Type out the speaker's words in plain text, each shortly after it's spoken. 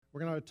We're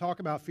going to talk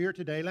about fear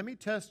today. Let me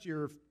test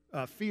your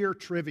fear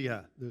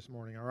trivia this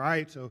morning, all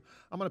right? So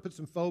I'm going to put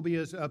some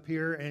phobias up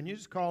here, and you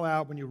just call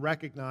out when you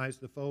recognize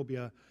the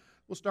phobia.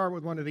 We'll start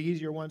with one of the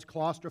easier ones,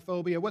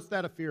 claustrophobia. What's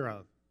that a fear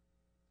of,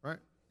 right?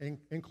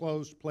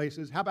 Enclosed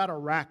places. How about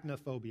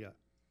arachnophobia?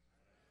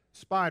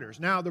 Spiders.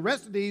 Now, the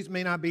rest of these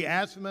may not be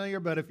as familiar,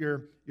 but if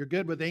you're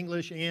good with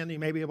English, and you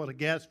may be able to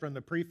guess from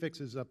the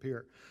prefixes up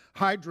here.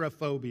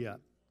 Hydrophobia.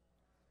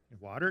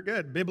 Water,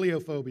 good.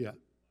 Bibliophobia.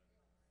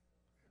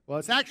 Well,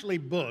 it's actually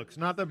books,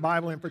 not the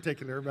Bible in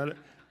particular, but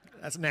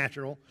that's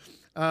natural.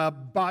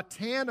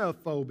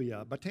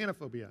 Botanophobia.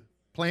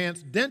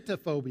 Plants.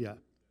 Dentophobia.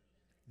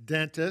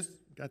 Dentist,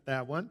 got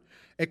that one.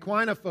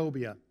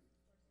 Equinophobia.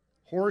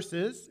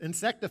 Horses.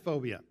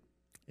 Insectophobia.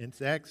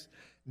 Insects.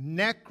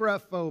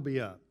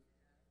 Necrophobia.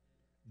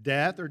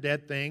 Death or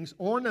dead things.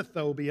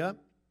 Ornithobia.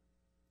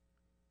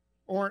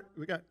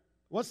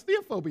 What's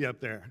theophobia up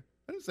there?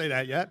 I didn't say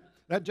that yet.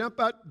 That jump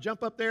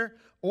up there.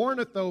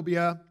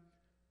 Ornithobia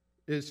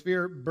is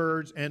fear of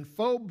birds, and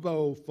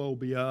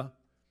phobophobia,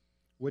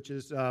 which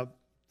is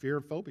fear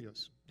of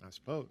phobias, I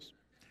suppose.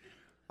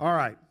 All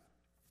right.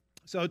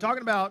 So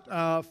talking about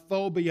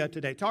phobia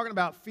today, talking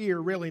about fear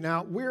really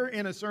now. We're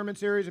in a sermon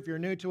series, if you're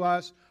new to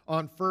us,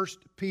 on 1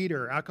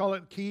 Peter. I call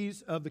it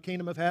Keys of the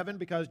Kingdom of Heaven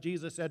because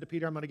Jesus said to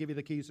Peter, I'm going to give you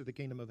the keys to the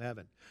kingdom of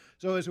heaven.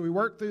 So as we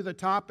work through the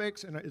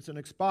topics, and it's an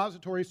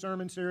expository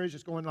sermon series,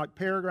 just going like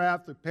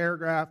paragraph to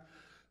paragraph,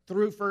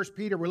 through 1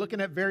 Peter, we're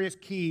looking at various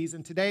keys,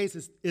 and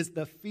today's is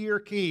the fear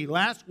key.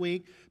 Last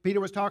week, Peter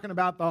was talking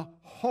about the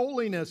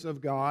holiness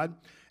of God,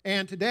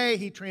 and today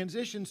he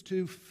transitions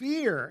to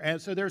fear.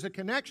 And so there's a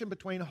connection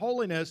between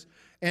holiness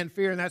and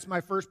fear, and that's my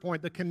first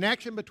point. The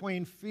connection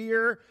between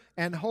fear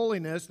and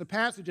holiness. The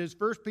passage is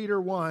 1 Peter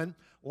 1,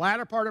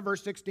 latter part of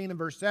verse 16 and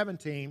verse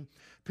 17.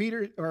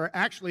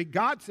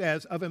 God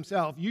says of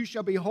himself, "You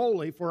shall be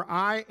holy, for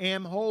I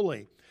am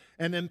holy."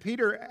 And then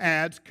Peter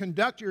adds,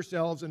 conduct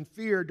yourselves in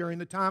fear during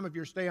the time of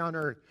your stay on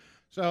earth.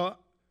 So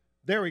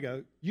there we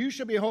go. You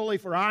shall be holy,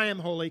 for I am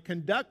holy.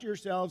 Conduct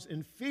yourselves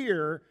in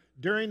fear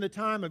during the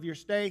time of your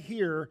stay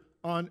here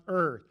on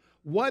earth.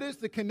 What is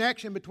the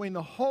connection between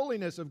the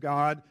holiness of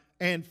God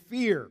and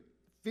fear?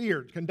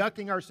 Fear,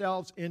 conducting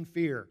ourselves in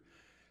fear.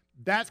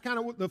 That's kind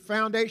of the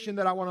foundation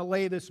that I want to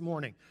lay this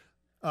morning.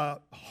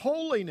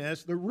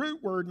 Holiness, the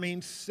root word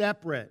means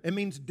separate. It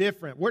means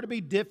different. We're to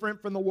be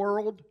different from the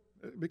world,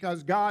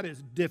 because God is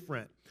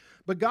different.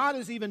 But God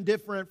is even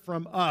different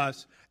from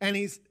us. And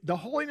the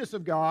holiness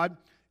of God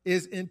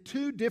is in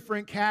two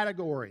different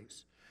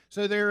categories.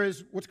 So there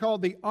is what's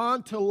called the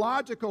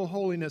ontological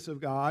holiness of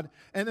God,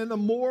 and then the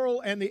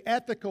moral and the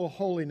ethical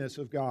holiness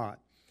of God.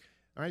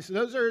 All right,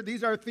 so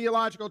these are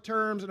theological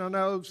terms, and I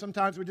know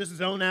sometimes we just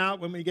zone out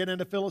when we get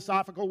into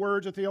philosophical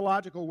words or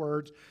theological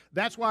words.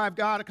 That's why I've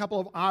got a couple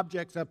of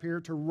objects up here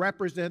to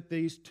represent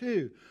these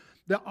two.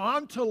 The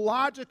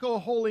ontological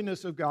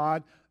holiness of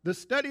God, the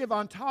study of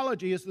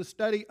ontology is the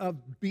study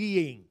of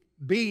being.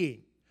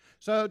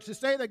 So to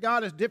say that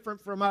God is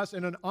different from us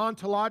in an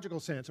ontological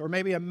sense, or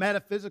maybe a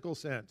metaphysical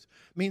sense,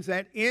 means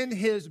that in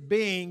his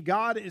being,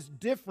 God is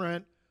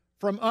different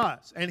from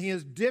us, and he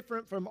is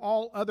different from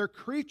all other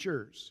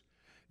creatures.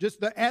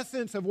 Just the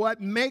essence of what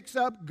makes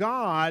up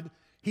God.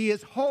 He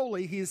is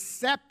holy, he is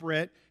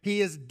separate,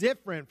 he is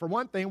different. For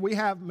one thing, we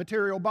have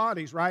material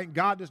bodies, right?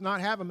 God does not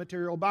have a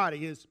material body,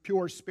 he is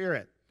pure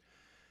spirit.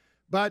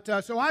 But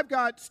so I've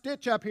got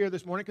Stitch up here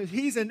this morning because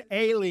he's an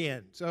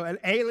alien. So an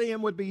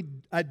alien would be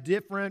a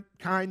different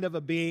kind of a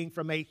being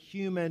from a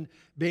human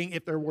being,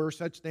 if there were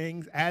such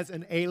things as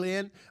an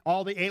alien.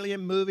 All the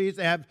alien movies,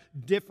 they have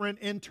different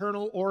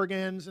internal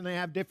organs and they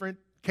have different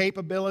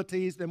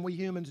capabilities than we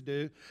humans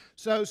do.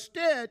 So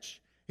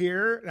Stitch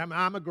here,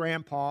 I'm a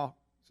grandpa.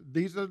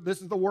 This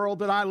is the world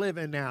that I live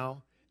in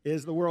now,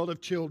 is the world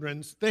of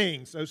children's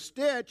things. So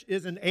Stitch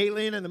is an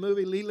alien in the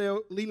movie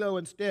Lilo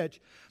and Stitch.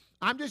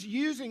 I'm just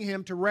using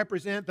him to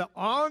represent the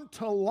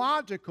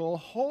ontological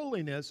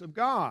holiness of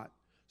God.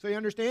 So you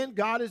understand,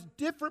 God is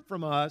different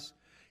from us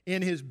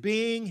in his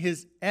being,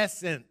 his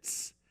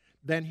essence,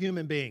 than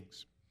human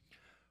beings.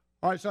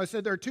 All right, so I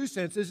said there are two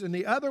senses, and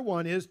the other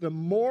one is the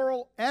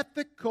moral,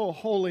 ethical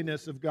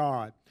holiness of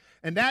God.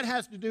 And that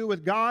has to do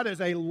with God as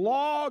a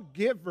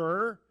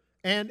lawgiver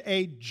and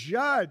a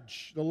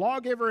judge, the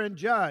lawgiver and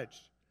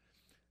judge.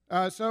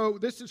 So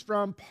this is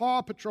from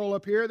Paw Patrol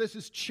up here. This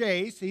is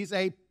Chase. He's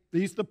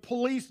the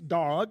police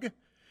dog.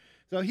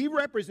 So he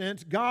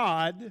represents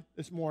God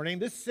this morning,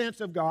 this sense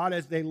of God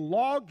as a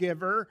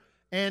lawgiver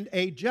and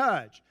a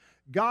judge.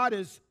 God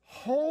is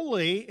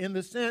holy in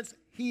the sense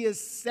he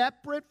is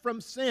separate from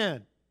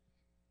sin.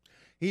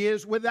 He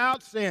is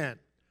without sin,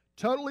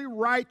 totally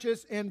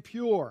righteous and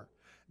pure.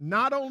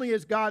 Not only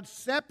is God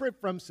separate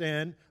from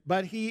sin,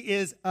 but he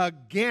is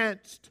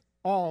against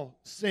all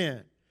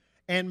sin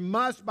and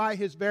must, by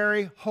his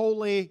very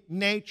holy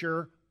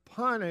nature,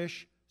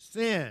 punish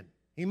sin.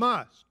 He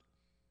must.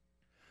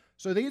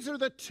 So these are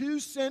the two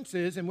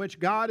senses in which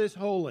God is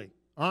holy: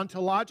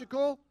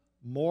 ontological,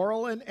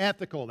 moral, and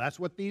ethical. That's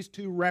what these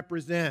two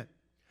represent.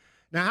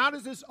 Now, how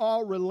does this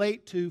all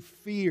relate to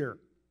fear?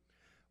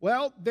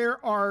 Well,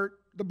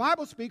 the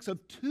Bible speaks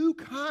of two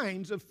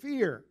kinds of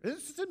fear.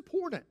 This is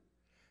important.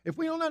 If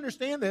we don't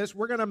understand this,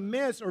 we're going to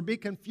miss or be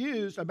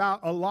confused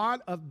about a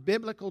lot of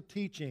biblical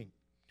teaching.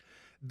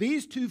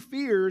 These two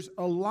fears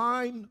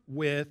align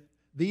with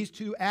these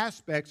two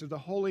aspects of the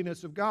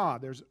holiness of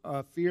God. There's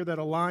a fear that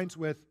aligns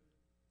with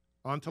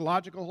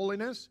ontological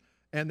holiness,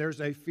 and there's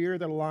a fear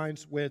that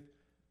aligns with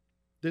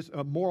this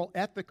moral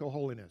ethical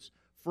holiness.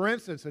 For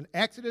instance, in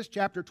Exodus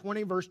chapter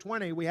 20, verse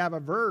 20, we have a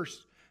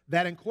verse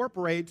that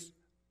incorporates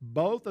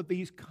both of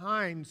these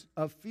kinds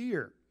of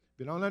fear. If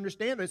you don't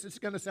understand this, it's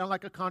going to sound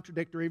like a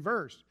contradictory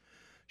verse.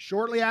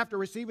 Shortly after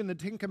receiving the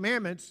Ten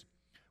Commandments,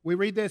 we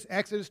read this,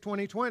 Exodus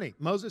 20:20.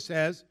 Moses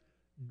says,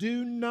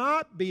 "Do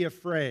not be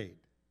afraid.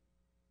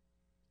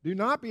 Do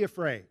not be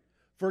afraid,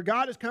 for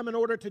God has come in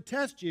order to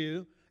test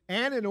you,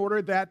 and in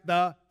order that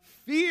the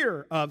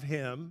fear of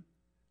him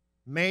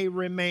may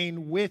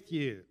remain with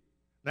you."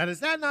 Now, does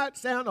that not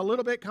sound a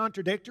little bit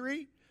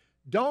contradictory?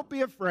 Don't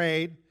be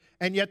afraid,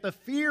 and yet the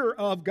fear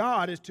of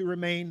God is to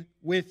remain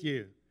with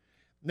you.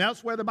 And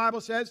elsewhere, the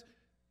Bible says,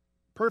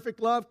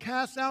 perfect love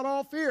casts out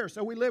all fear,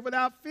 so we live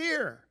without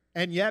fear.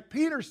 And yet,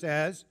 Peter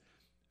says,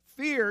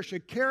 fear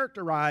should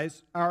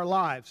characterize our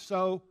lives.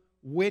 So,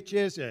 which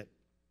is it?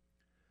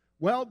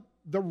 Well,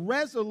 the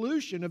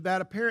resolution of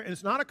that apparent, and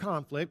it's not a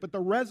conflict, but the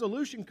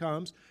resolution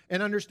comes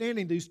in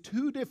understanding these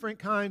two different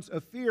kinds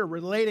of fear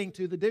relating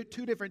to the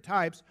two different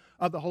types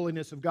of the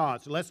holiness of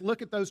God. So let's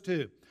look at those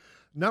two.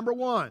 Number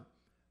one,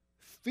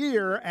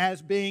 fear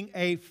as being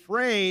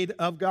afraid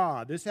of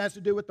God. This has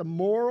to do with the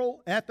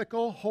moral,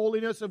 ethical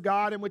holiness of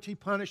God in which he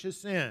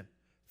punishes sin.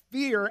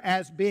 Fear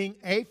as being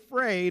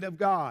afraid of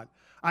God.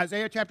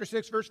 Isaiah chapter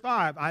 6, verse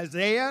 5.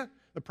 Isaiah,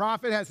 the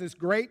prophet, has this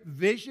great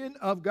vision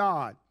of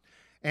God.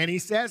 And he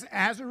says,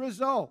 as a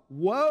result,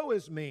 woe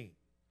is me,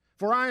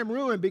 for I am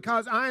ruined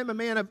because I am a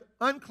man of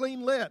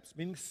unclean lips,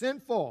 meaning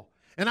sinful,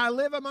 and I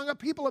live among a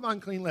people of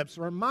unclean lips,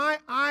 for my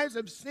eyes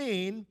have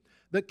seen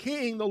the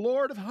King, the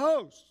Lord of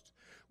hosts.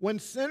 When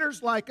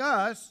sinners like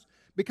us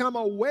become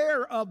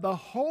aware of the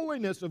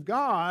holiness of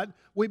God,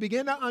 we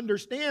begin to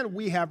understand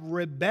we have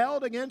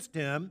rebelled against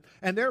him,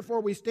 and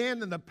therefore we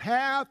stand in the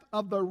path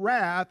of the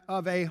wrath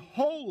of a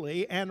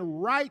holy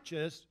and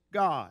righteous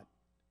God.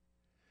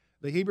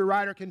 The Hebrew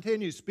writer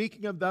continues,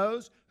 speaking of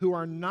those who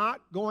are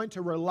not going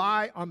to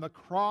rely on the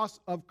cross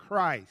of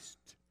Christ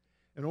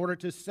in order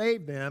to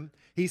save them.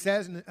 He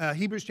says in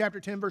Hebrews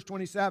chapter 10, verse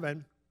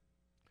 27,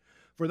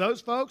 for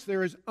those folks,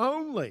 there is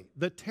only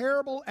the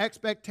terrible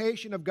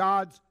expectation of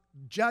God's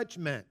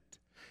judgment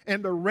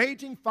and the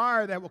raging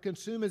fire that will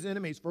consume his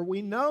enemies. For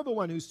we know the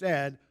one who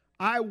said,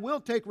 I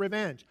will take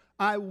revenge.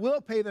 I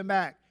will pay them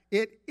back.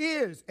 It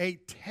is a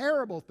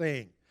terrible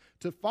thing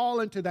to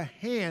fall into the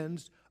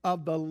hands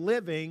of the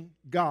living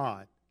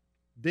God.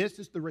 This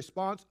is the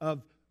response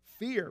of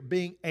fear,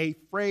 being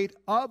afraid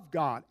of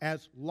God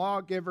as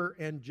lawgiver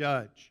and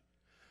judge.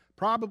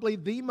 Probably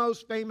the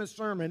most famous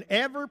sermon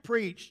ever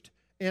preached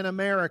in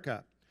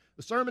America.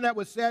 The sermon that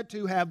was said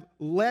to have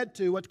led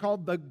to what's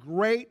called the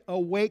Great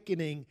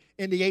Awakening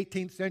in the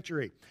 18th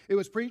century. It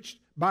was preached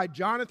by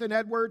Jonathan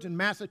Edwards in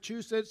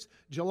Massachusetts,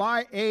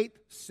 July 8,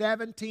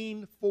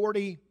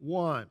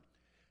 1741.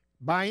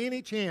 By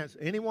any chance,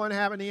 anyone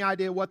have any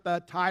idea what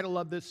the title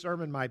of this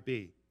sermon might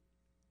be?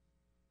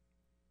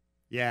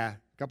 Yeah,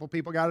 a couple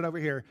people got it over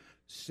here.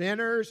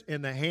 Sinners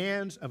in the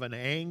Hands of an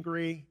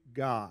Angry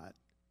God.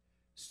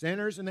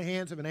 Sinners in the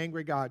Hands of an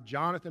Angry God.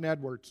 Jonathan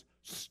Edwards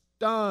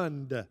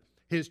stunned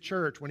his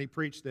church when he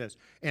preached this.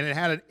 And it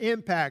had an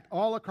impact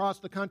all across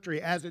the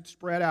country as it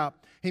spread out.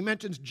 He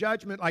mentions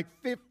judgment like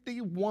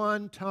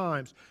 51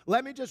 times.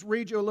 Let me just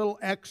read you a little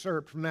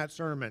excerpt from that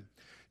sermon.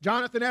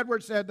 Jonathan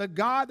Edwards said, the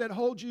God that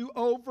holds you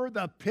over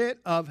the pit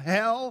of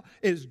hell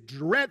is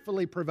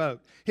dreadfully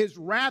provoked. His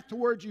wrath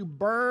towards you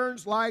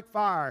burns like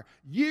fire.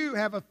 You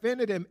have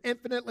offended him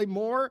infinitely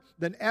more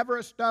than ever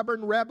a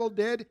stubborn rebel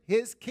did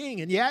his king.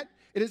 And yet,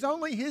 it is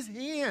only his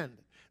hand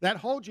that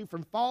holds you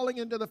from falling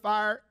into the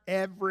fire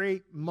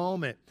every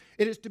moment.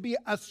 It is to be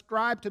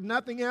ascribed to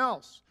nothing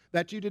else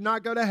that you did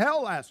not go to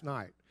hell last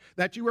night,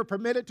 that you were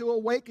permitted to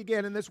awake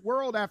again in this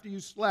world after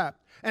you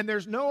slept. And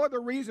there's no other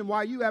reason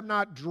why you have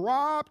not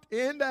dropped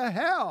into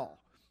hell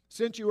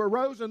since you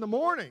arose in the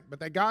morning, but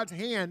that God's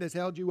hand has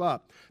held you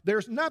up.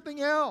 There's nothing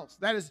else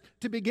that is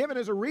to be given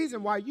as a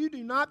reason why you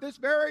do not this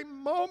very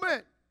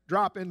moment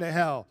drop into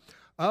hell.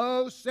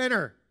 Oh,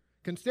 sinner,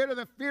 consider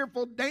the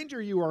fearful danger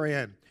you are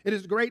in. It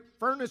is a great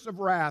furnace of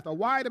wrath, a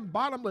wide and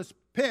bottomless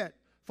pit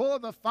full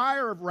of the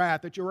fire of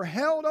wrath that you are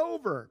held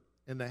over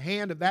in the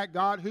hand of that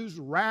God whose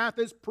wrath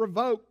is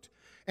provoked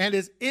and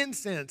his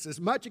incense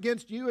as much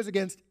against you as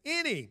against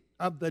any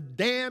of the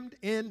damned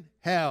in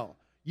hell.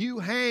 You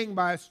hang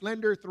by a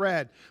slender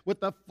thread with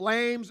the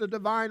flames of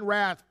divine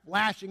wrath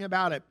flashing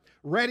about it,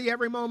 ready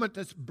every moment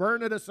to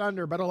burn it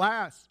asunder. But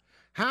alas,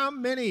 how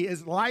many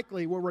is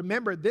likely will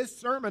remember this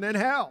sermon in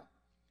hell?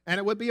 And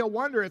it would be a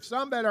wonder if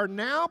some that are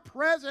now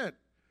present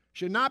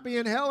should not be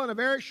in hell in a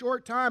very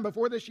short time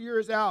before this year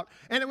is out.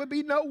 And it would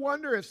be no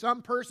wonder if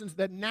some persons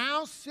that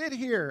now sit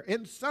here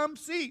in some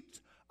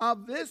seats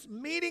of this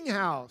meeting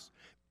house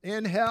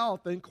in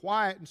health and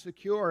quiet and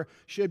secure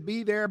should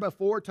be there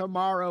before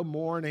tomorrow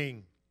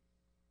morning.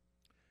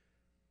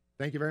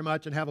 Thank you very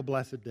much and have a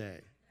blessed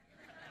day.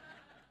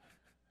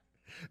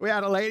 We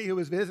had a lady who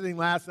was visiting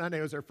last Sunday.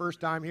 It was her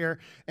first time here.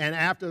 And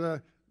after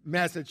the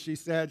message, she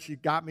said, she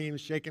got me and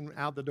was shaking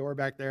out the door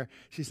back there.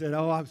 She said,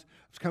 I was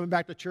coming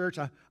back to church.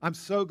 I'm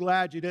so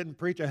glad you didn't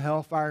preach a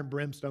hellfire and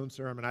brimstone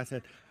sermon. I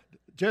said,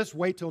 just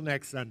wait till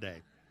next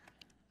Sunday.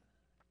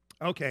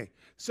 Okay,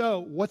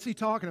 so what's he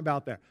talking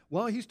about there?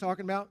 Well, he's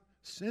talking about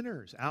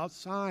sinners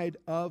outside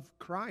of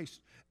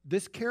Christ.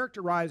 This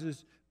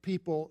characterizes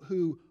people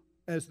who,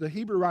 as the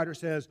Hebrew writer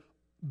says,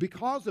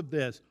 because of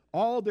this,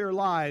 all their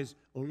lives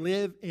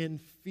live in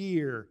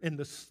fear, in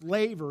the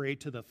slavery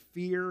to the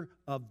fear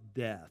of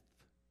death.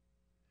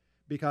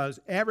 Because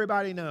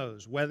everybody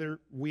knows, whether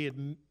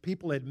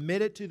people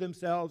admit it to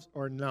themselves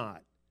or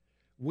not,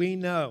 we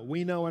know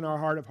in our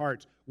heart of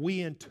hearts, we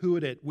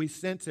intuit it, we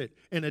sense it,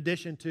 in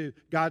addition to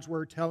God's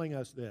Word telling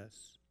us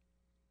this,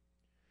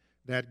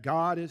 that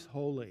God is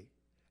holy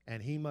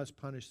and He must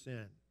punish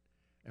sin.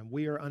 And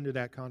we are under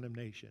that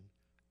condemnation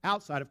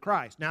outside of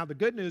Christ. Now, the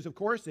good news, of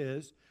course,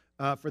 is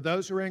for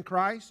those who are in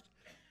Christ,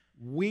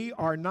 we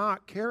are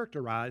not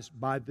characterized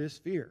by this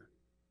fear.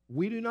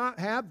 We do not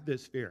have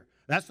this fear.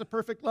 That's the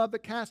perfect love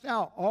that casts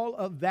out all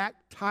of that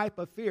type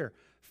of fear.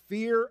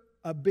 Fear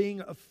of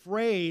being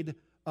afraid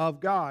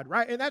of God,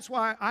 right? And that's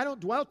why I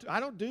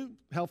don't do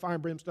hellfire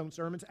and brimstone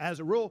sermons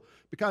as a rule,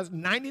 because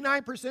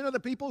 99% of the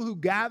people who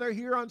gather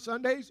here on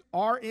Sundays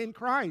are in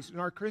Christ and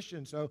are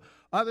Christians. So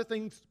other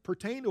things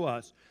pertain to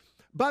us.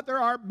 But there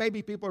are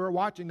maybe people who are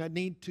watching that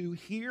need to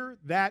hear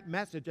that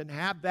message and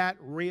have that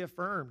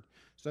reaffirmed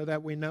so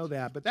that we know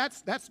that. But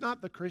that's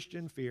not the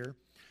Christian fear.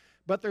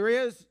 But there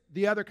is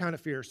the other kind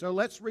of fear. So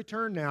let's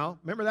return now.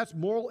 Remember, that's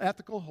moral,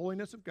 ethical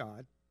holiness of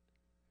God.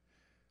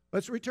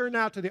 Let's return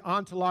now to the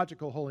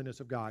ontological holiness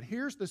of God.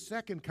 Here's the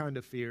second kind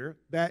of fear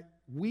that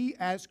we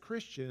as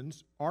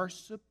Christians are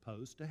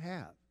supposed to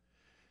have.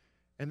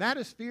 And that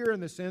is fear in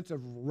the sense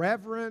of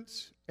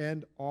reverence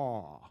and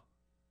awe.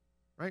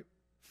 Right?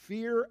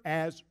 Fear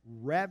as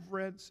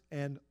reverence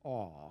and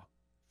awe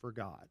for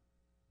God.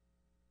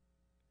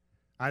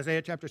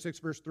 Isaiah chapter 6,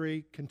 verse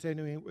 3,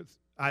 continuing with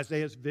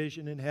Isaiah's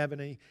vision in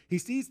heaven. He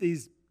sees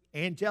these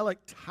angelic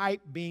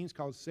type beings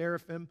called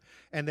seraphim,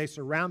 and they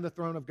surround the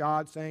throne of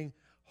God, saying,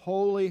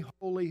 Holy,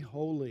 holy,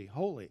 holy,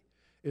 holy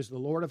is the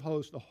Lord of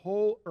hosts. The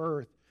whole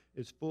earth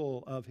is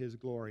full of His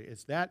glory.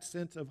 It's that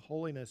sense of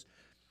holiness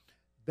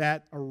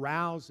that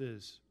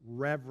arouses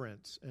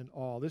reverence and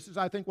awe. This is,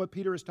 I think, what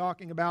Peter is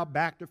talking about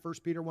back to 1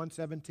 Peter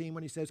 1:17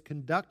 when he says,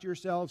 conduct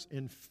yourselves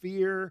in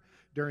fear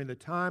during the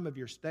time of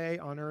your stay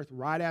on earth,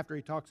 right after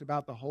he talks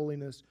about the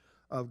holiness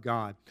of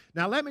God.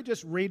 Now, let me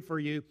just read for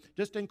you,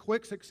 just in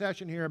quick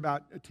succession here,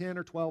 about 10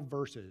 or 12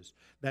 verses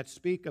that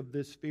speak of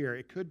this fear.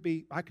 It could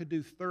be, I could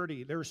do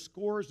 30. There are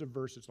scores of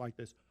verses like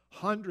this,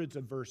 hundreds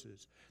of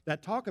verses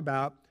that talk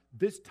about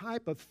this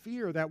type of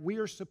fear that we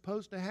are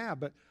supposed to have.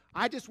 But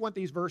I just want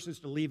these verses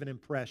to leave an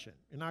impression.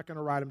 You're not going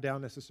to write them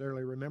down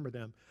necessarily, remember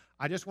them.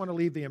 I just want to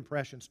leave the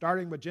impression,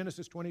 starting with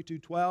Genesis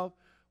 22:12,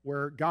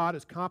 where God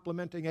is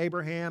complimenting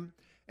Abraham,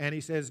 and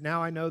He says,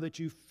 now I know that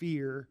you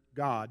fear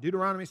God.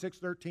 Deuteronomy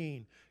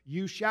 6:13,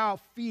 you shall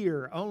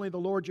fear only the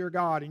Lord your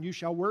God, and you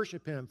shall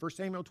worship Him. 1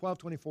 Samuel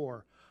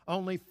 12:24,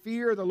 only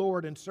fear the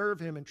Lord and serve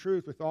Him in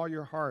truth with all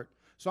your heart.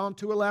 Psalm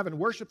 2:11,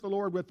 worship the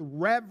Lord with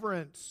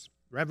reverent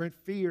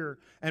fear,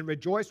 and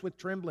rejoice with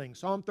trembling.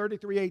 Psalm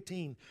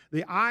 33:18,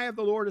 the eye of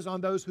the Lord is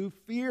on those who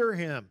fear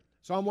Him.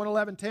 Psalm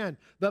 111:10,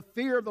 the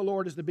fear of the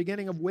Lord is the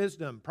beginning of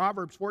wisdom.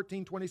 Proverbs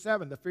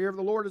 14:27, the fear of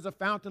the Lord is a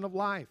fountain of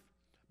life.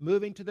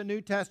 Moving to the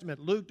New Testament,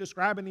 Luke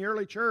describing the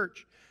early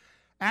church.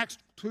 Acts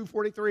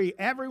 2:43,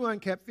 everyone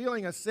kept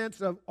feeling a sense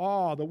of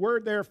awe. The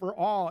word there for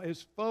awe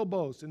is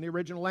phobos in the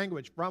original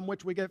language, from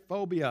which we get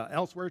phobia,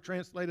 elsewhere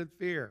translated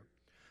fear.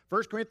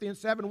 1 Corinthians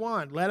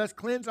 7:1, let us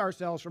cleanse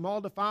ourselves from all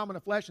defilement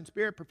of flesh and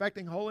spirit,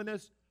 perfecting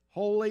holiness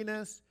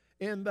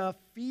in the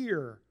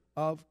fear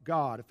of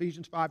God.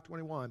 Ephesians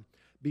 5:21,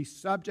 be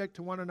subject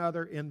to one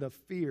another in the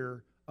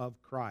fear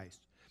of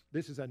Christ.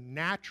 This is a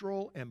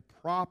natural and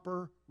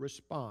proper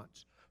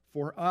response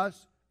for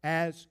us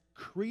as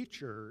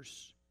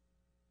creatures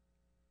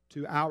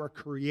to our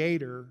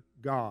Creator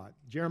God.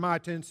 Jeremiah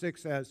 10:6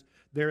 says,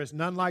 there is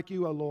none like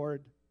you, O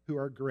Lord, who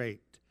are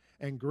great,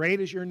 and great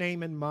is your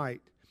name and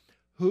might.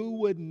 Who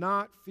would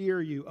not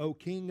fear you, O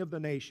King of the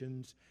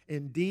nations?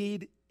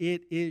 Indeed,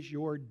 it is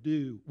your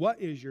due. What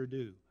is your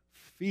due?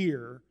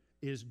 Fear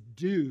is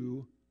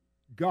due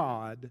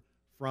God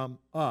from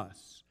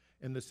us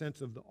in the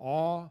sense of the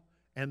awe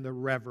and the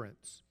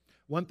reverence.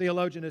 One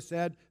theologian has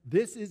said,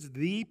 this is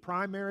the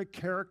primary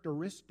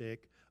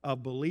characteristic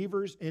of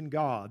believers in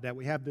God, that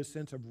we have this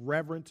sense of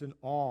reverence and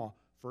awe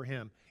for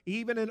Him.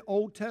 Even in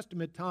Old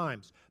Testament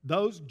times,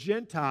 those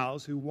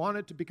Gentiles who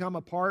wanted to become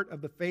a part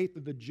of the faith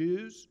of the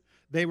Jews,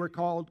 they were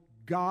called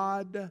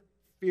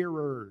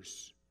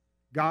God-fearers.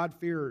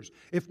 God-fearers.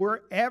 If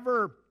we're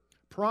ever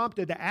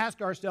prompted to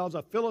ask ourselves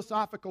a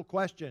philosophical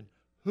question,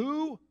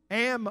 who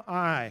am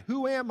I?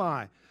 Who am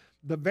I?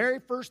 The very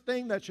first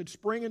thing that should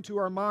spring into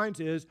our minds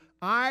is,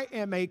 I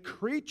am a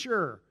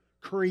creature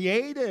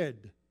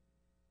created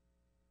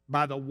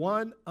by the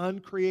one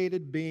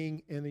uncreated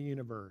being in the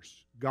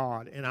universe,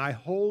 God. And I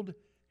hold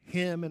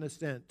him in a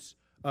sense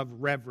of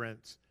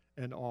reverence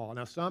and awe.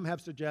 Now, some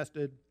have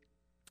suggested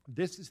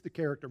this is the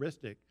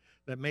characteristic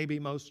that may be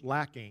most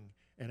lacking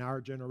in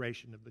our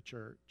generation of the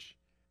church,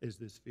 is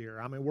this fear.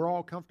 I mean, we're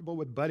all comfortable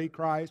with buddy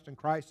Christ and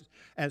Christ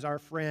as our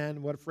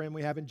friend, what a friend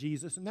we have in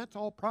Jesus, and that's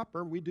all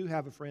proper. We do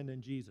have a friend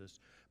in Jesus.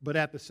 But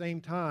at the same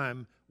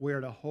time,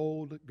 we're to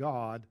hold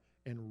God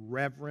in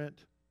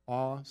reverent,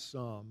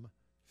 awesome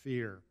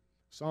fear.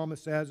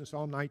 Psalmist says in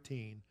Psalm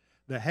 19,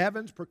 the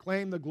heavens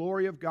proclaim the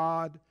glory of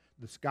God,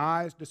 the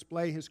skies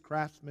display his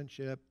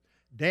craftsmanship.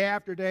 Day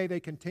after day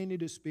they continue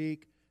to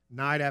speak,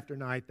 night after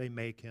night they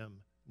make him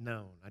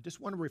known.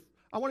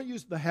 I want to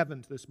use the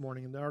heavens this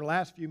morning in our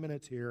last few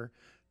minutes here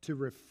to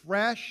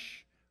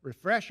refresh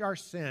our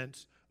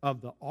sense of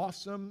the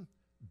awesome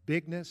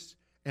bigness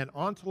and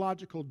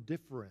ontological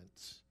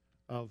difference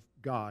of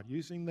God,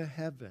 using the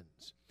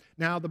heavens.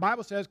 Now, the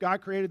Bible says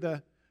God created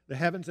the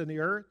heavens and the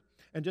earth,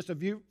 and just a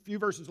few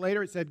verses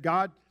later it said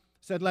God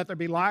said, let there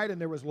be light,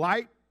 and there was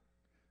light.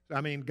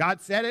 I mean,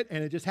 God said it,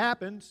 and it just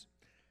happens.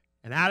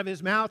 And out of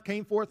his mouth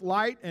came forth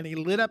light, and he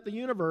lit up the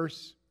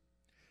universe.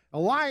 A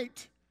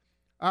light,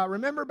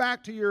 remember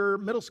back to your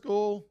middle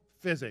school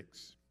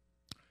physics.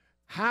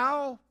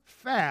 How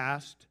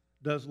fast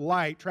does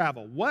light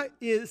travel? What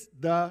is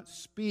the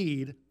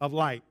speed of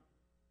light?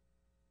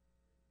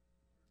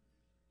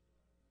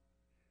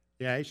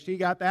 Yeah, HT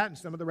got that, and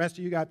some of the rest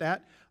of you got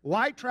that.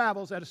 Light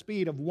travels at a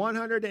speed of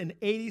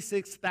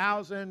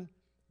 186,000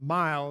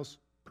 miles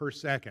per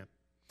second.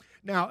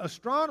 Now,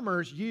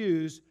 astronomers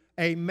use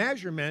a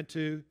measurement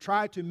to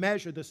try to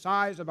measure the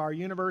size of our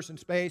universe and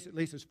space, at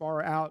least as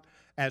far out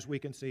as we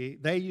can see.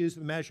 They use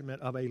the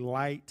measurement of a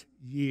light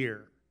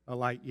year. A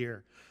light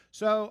year.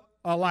 So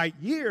a light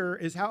year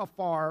is how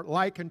far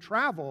light can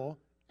travel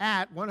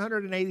at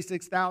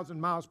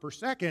 186,000 miles per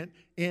second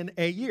in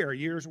a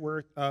year's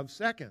worth of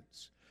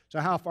seconds. So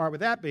how far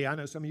would that be? I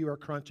know some of you are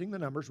crunching the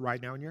numbers right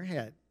now in your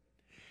head.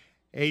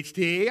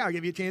 HT, I'll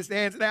give you a chance to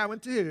answer that one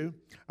too.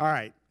 All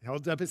right,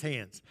 holds up his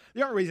hands.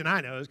 The only reason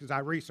I know is because I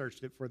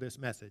researched it for this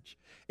message.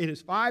 It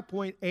is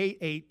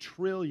 5.88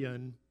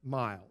 trillion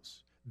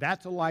miles.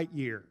 That's a light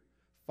year.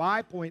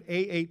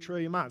 5.88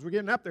 trillion miles. We're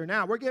getting up there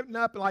now. We're getting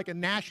up like a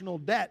national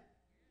debt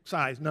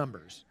size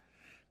numbers.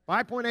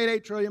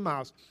 5.88 trillion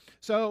miles.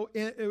 So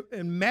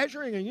in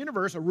measuring a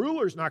universe, a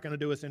ruler's not going to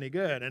do us any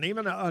good. And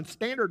even a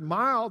standard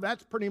mile,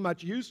 that's pretty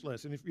much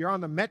useless. And if you're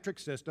on the metric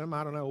system,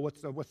 I don't know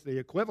what's the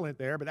equivalent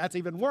there, but that's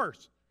even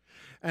worse.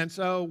 And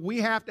so we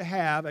have to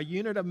have a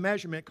unit of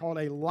measurement called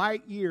a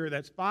light year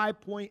that's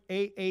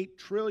 5.88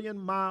 trillion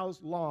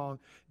miles long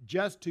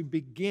just to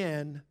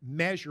begin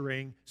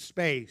measuring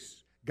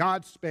space,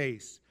 God's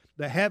space,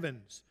 the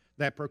heavens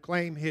that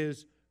proclaim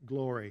his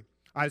glory.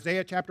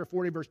 Isaiah chapter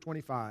 40, verse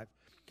 25.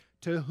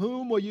 To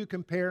whom will you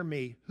compare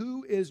me?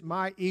 Who is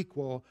my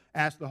equal?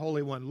 Asked the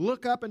Holy One.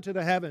 Look up into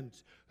the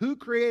heavens. Who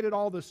created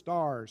all the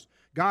stars?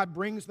 God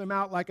brings them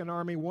out like an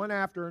army, one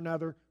after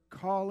another,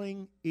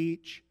 calling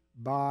each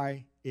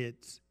by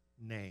its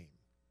name.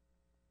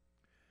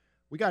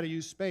 We got to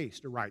use space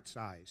to right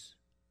size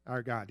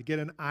our God, to get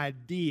an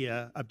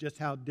idea of just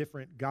how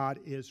different God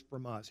is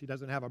from us. He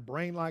doesn't have a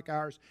brain like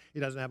ours.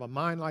 He doesn't have a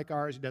mind like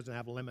ours. He doesn't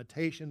have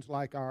limitations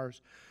like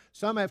ours.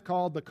 Some have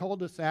called the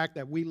cul-de-sac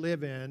that we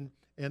live in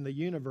the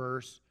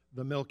universe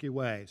the Milky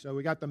Way. So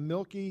we got the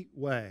Milky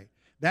Way.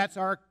 That's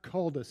our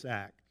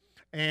cul-de-sac.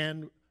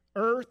 And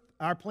Earth,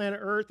 our planet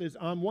Earth, is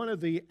on one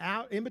of the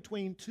in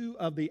between two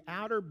of the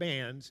outer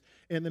bands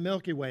in the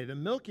Milky Way. The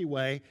Milky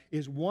Way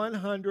is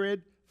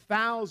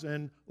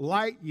 100,000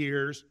 light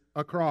years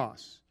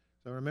across.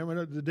 So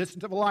remember the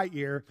distance of a light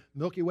year,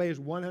 Milky Way is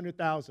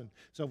 100,000.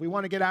 So if we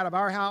want to get out of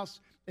our house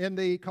in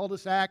the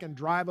cul-de-sac and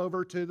drive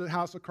over to the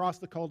house across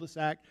the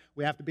cul-de-sac,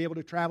 we have to be able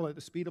to travel at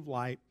the speed of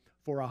light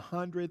for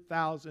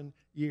 100,000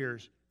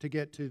 years to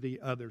get to the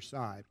other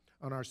side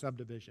on our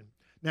subdivision.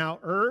 Now,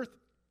 Earth,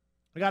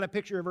 we got a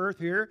picture of Earth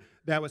here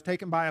that was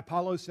taken by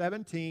Apollo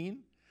 17 in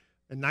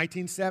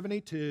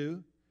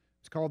 1972.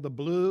 It's called the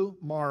Blue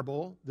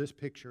Marble, this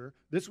picture.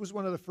 This was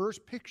one of the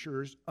first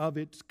pictures of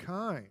its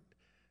kind.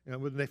 You know,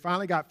 when they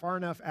finally got far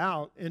enough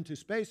out into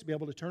space to be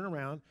able to turn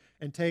around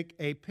and take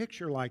a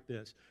picture like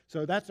this.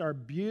 So that's our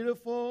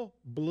beautiful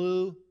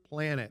blue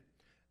planet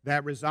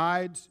that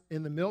resides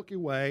in the Milky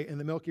Way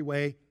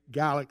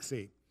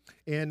galaxy.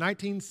 In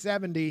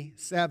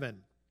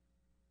 1977,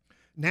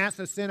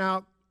 NASA sent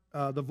out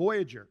the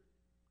Voyager,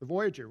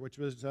 which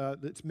was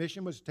its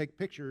mission was to take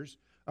pictures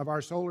of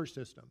our solar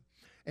system.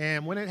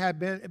 And when it had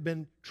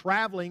been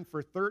traveling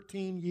for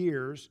 13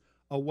 years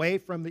away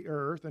from the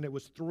Earth, and it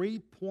was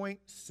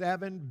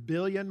 3.7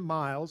 billion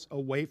miles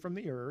away from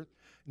the Earth,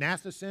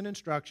 NASA sent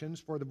instructions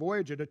for the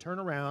Voyager to turn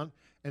around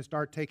and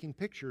start taking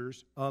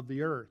pictures of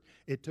the Earth.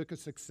 It took a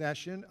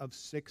succession of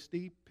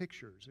 60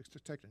 pictures.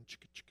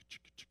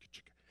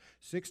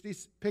 60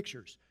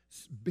 pictures.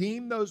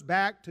 beamed those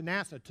back to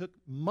NASA. It took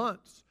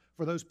months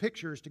for those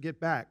pictures to get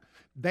back.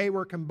 They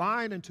were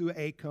combined into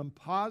a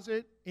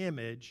composite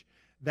image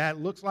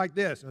that looks like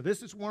this. Now,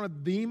 this is one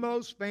of the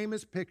most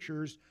famous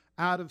pictures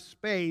out of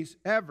space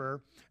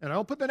ever. And I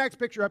don't put the next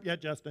picture up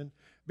yet, Justin,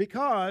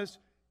 because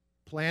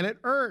planet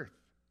Earth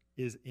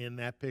is in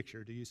that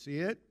picture. Do you see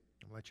it?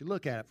 I'll let you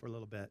look at it for a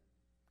little bit.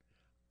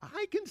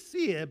 I can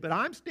see it, but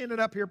I'm standing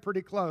up here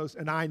pretty close,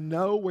 and I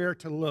know where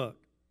to look.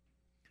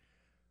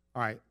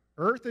 All right,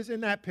 Earth is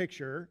in that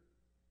picture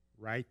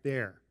right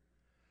there.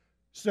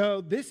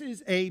 So this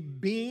is a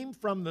beam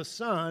from the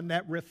sun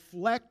that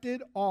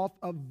reflected off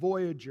of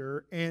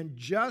Voyager and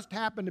just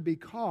happened to be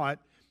caught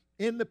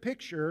in the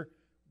picture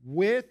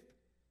with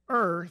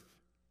Earth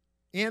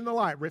in the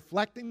light,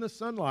 reflecting the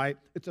sunlight.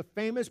 It's a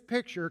famous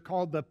picture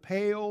called the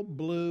pale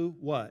blue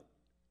what?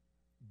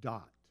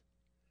 Dot.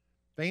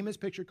 Famous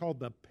picture called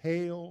the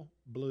pale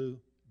blue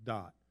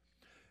dot.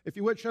 If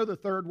you would show the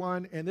third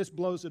one, and this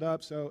blows it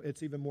up so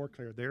it's even more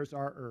clear. There's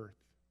our Earth.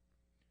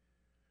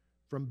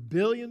 From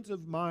billions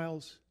of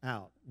miles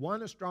out,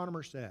 one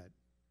astronomer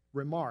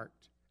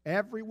remarked,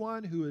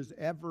 everyone who has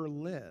ever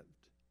lived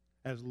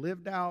has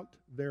lived out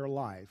their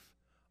life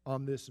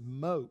on this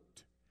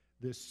mote,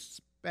 this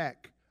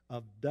speck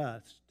of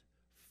dust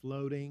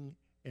floating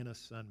in a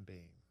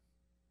sunbeam.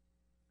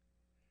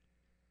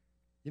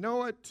 You know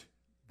what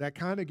that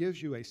kind of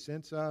gives you a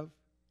sense of?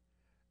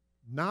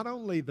 Not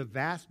only the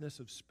vastness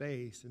of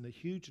space and the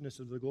hugeness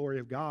of the glory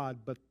of God,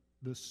 but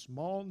the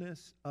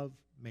smallness of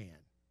man.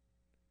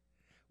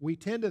 We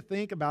tend to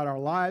think about our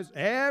lives,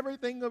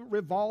 everything that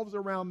revolves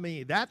around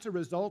me. That's a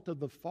result of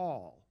the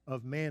fall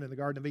of man in the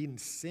Garden of Eden.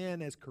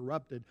 Sin has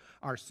corrupted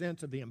our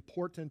sense of the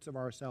importance of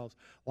ourselves.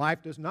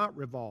 Life does not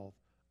revolve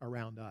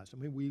around us. I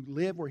mean, we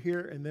live, we're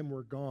here, and then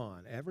we're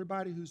gone.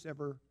 Everybody who's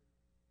ever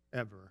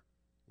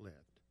lived.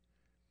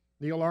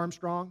 Neil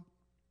Armstrong,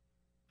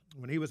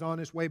 when he was on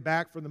his way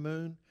back from the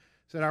moon,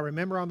 said, I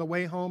remember on the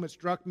way home it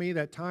struck me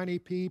that tiny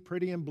pea,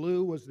 pretty and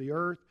blue, was the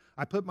earth.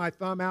 I put my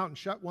thumb out and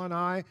shut one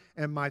eye,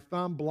 and my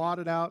thumb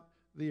blotted out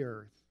the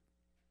earth.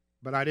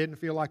 But I didn't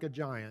feel like a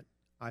giant.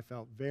 I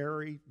felt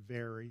very,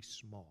 very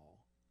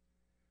small.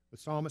 The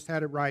psalmist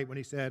had it right when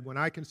he said, when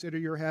I consider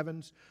your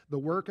heavens, the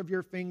work of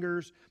your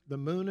fingers, the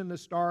moon and the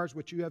stars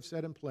which you have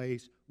set in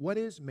place, what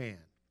is man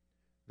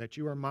that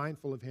you are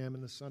mindful of him,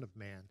 and the Son of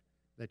Man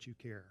that you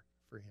care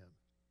for him?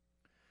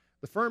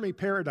 The Fermi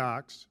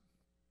paradox,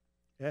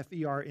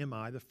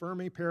 F-E-R-M-I, the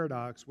Fermi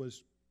paradox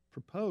was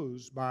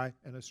proposed by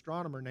an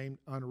astronomer named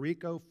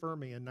Enrico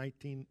Fermi in the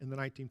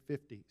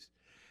 1950s.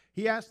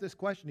 He asked this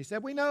question. He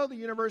said, we know the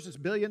universe is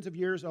billions of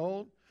years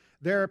old.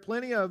 There are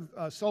plenty of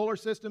solar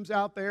systems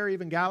out there,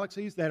 even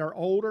galaxies, that are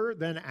older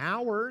than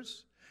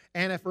ours.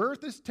 And if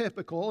Earth is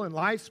typical and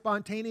life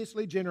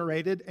spontaneously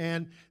generated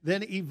and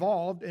then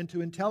evolved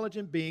into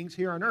intelligent beings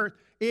here on Earth,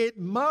 it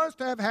must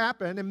have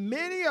happened in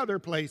many other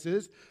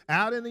places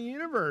out in the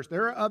universe.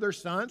 There are other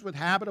suns with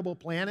habitable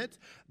planets.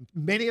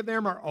 Many of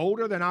them are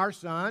older than our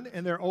sun,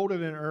 and they're older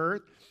than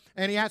Earth.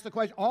 And he asked the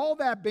question, all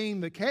that being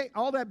the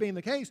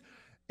case,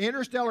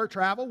 interstellar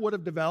travel would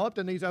have developed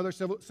in these other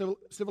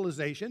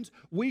civilizations.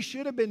 We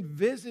should have been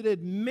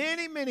visited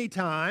many, many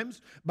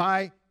times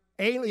by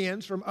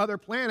aliens from other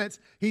planets.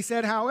 He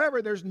said,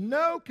 however, there's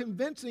no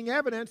convincing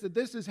evidence that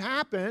this has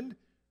happened.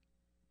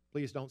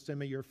 Please don't send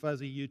me your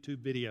fuzzy YouTube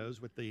videos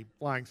with the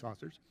flying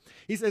saucers.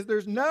 He says,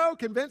 there's no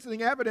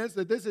convincing evidence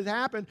that this has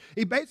happened.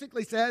 He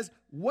basically says,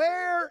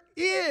 where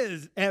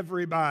is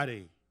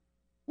everybody?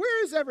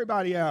 Where is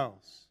everybody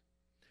else?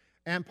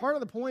 And part of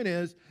the point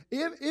is,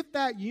 if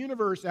that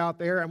universe out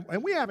there,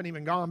 and we haven't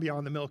even gone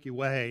beyond the Milky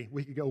Way,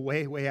 we could go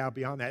way, way out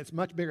beyond that. It's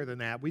much bigger than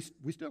that. We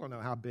still don't know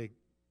how big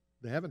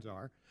the heavens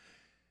are.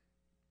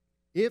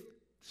 If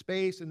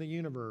space in the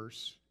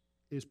universe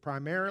is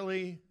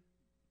primarily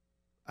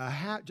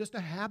just a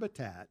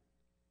habitat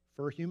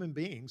for human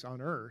beings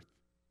on Earth,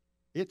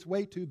 it's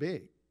way too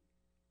big.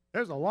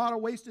 There's a lot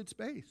of wasted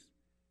space.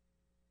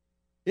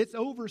 It's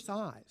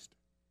oversized.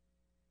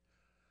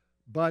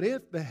 But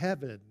if the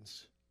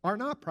heavens are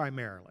not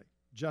primarily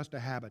just a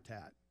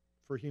habitat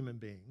for human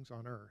beings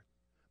on Earth,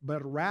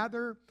 but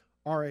rather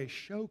are a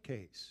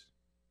showcase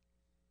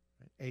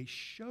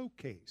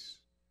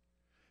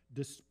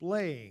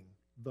displaying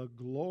the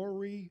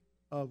glory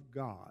of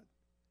God,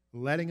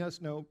 letting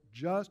us know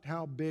just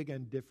how big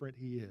and different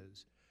He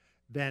is,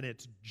 then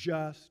it's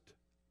just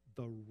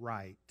the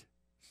right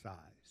size.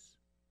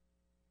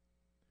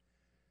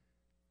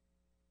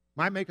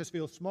 Might make us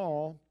feel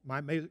small,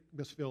 might make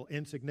us feel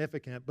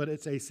insignificant, but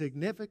it's a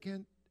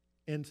significant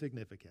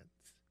insignificance.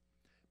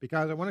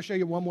 Because I want to show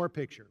you one more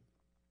picture.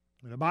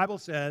 And the Bible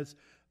says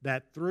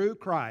that through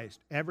Christ,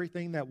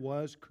 everything that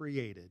was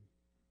created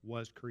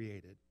was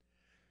created.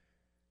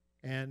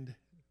 And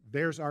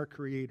there's our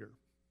Creator.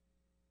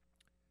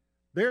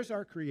 There's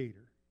our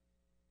Creator.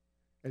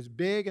 As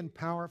big and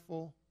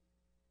powerful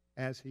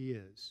as He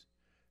is,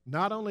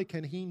 not only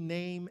can He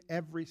name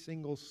every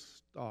single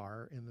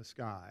star in the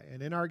sky,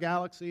 and in our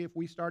galaxy, if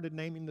we started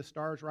naming the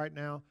stars right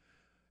now,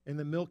 In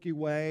the Milky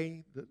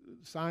Way, the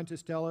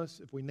scientists tell us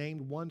if we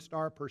named one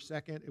star per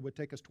second, it would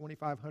take us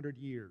 2,500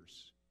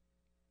 years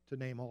to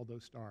name all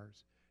those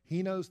stars.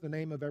 He knows the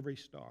name of every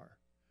star,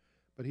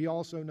 but He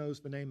also knows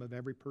the name of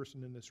every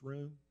person in this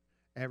room,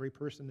 every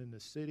person in the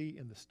city,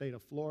 in the state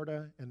of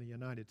Florida, in the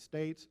United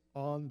States,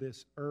 on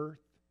this earth.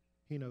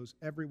 He knows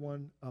every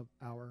one of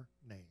our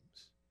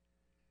names.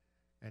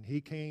 And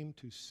He came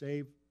to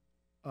save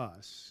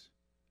us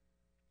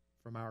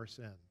from our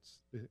sins.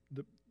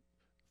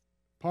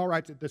 Paul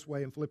writes it this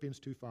way in Philippians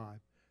 2:5.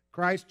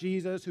 Christ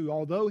Jesus, who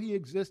although He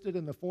existed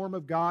in the form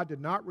of God, did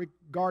not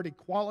regard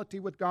equality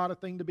with God a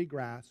thing to be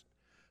grasped,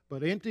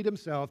 but emptied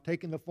Himself,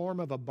 taking the form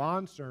of a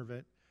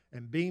bondservant,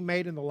 and being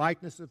made in the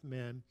likeness of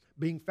men,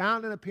 being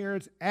found in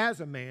appearance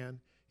as a man,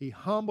 He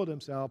humbled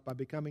Himself by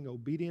becoming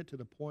obedient to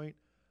the point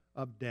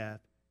of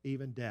death,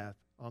 even death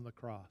on the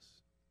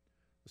cross.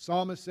 The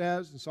psalmist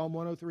says in Psalm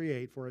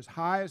 103:8, for as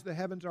high as the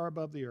heavens are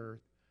above the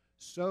earth,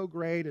 so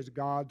great is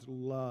God's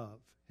love,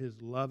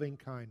 His loving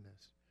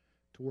kindness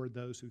toward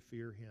those who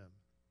fear Him.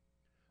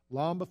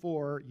 Long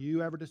before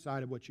you ever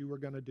decided what you were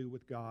going to do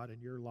with God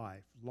in your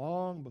life,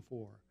 long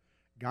before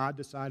God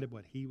decided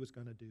what He was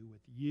going to do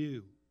with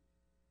you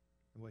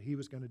and what He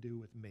was going to do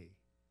with me,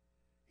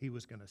 He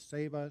was going to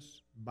save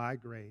us by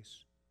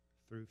grace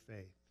through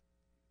faith.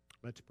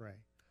 Let's pray.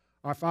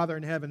 Our Father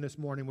in heaven, this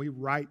morning we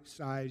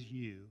right-size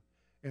You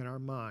in our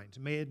minds.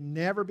 May it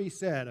never be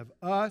said of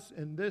us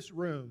in this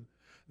room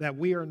that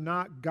we are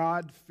not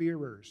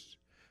God-fearers.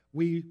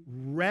 We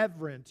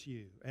reverence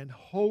You and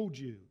hold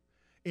You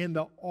in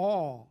the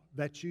awe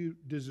that You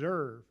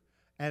deserve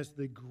as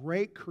the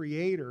great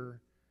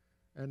Creator,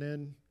 and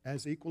then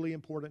as equally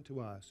important to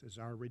us as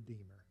our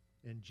Redeemer.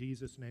 In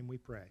Jesus' name we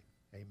pray.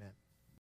 Amen.